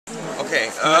Okay,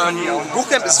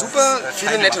 BuchCamp ist super,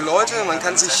 viele nette Leute, man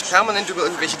kann sich permanent über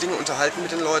irgendwelche Dinge unterhalten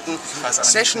mit den Leuten.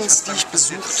 Sessions, die ich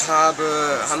besucht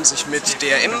habe, haben sich mit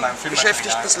DRM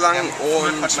beschäftigt bislang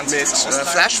und mit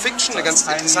Flash Fiction, eine ganz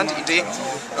interessante Idee,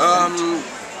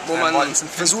 wo man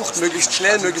versucht, möglichst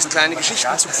schnell, möglichst kleine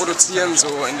Geschichten zu produzieren, so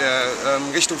in der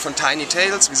Richtung von Tiny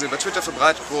Tales, wie sie über Twitter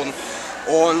verbreitet wurden.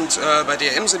 Und bei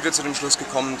DRM sind wir zu dem Schluss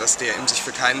gekommen, dass DRM sich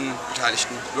für keinen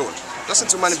Beteiligten lohnt. Das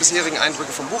sind so meine bisherigen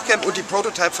Eindrücke vom BuchCamp, und die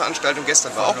Prototype-Veranstaltung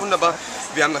gestern war auch wunderbar.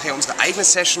 Wir haben nachher unsere eigene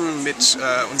Session mit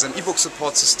unserem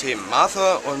E-Book-Support-System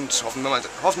Martha und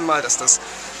hoffen mal, dass das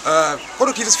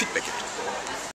produktives Feedback gibt.